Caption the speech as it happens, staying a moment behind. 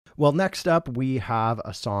Well, next up, we have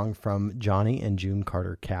a song from Johnny and June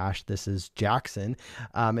Carter Cash. This is Jackson.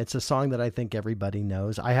 It's a song that I think everybody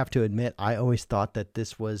knows. I have to admit, I always thought that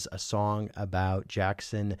this was a song about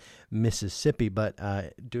Jackson, Mississippi, but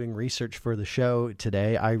doing research for the show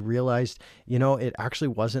today, I realized, it actually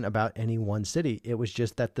wasn't about any one city. It was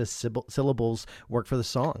just that the syllables work for the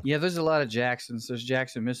song. Yeah, there's a lot of Jacksons. There's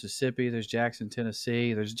Jackson, Mississippi. There's Jackson,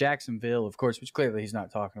 Tennessee. There's Jacksonville, of course, which clearly he's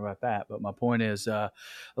not talking about that. But my point is a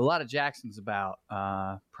lot of Jacksons about,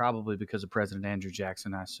 probably because of President Andrew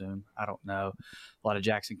Jackson, I assume. I don't know. A lot of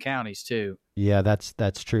Jackson counties, too. Yeah,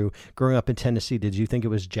 that's true. Growing up in Tennessee, did you think it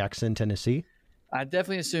was Jackson, Tennessee? I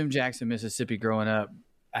definitely assumed Jackson, Mississippi growing up.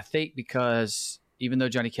 I think because even though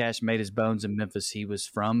Johnny Cash made his bones in Memphis, he was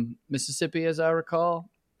from Mississippi, as I recall.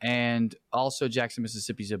 And also Jackson,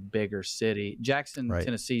 Mississippi is a bigger city. Jackson, Right.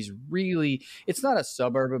 Tennessee is really, it's not a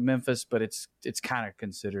suburb of Memphis, but it's kind of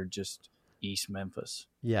considered just East Memphis.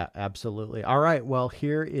 Yeah, absolutely. All right. Well,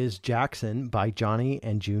 here is Jackson by Johnny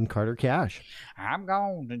and June Carter Cash. I'm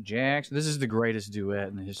going to Jackson. This is the greatest duet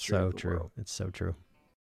in the history So of the true. world. It's so true.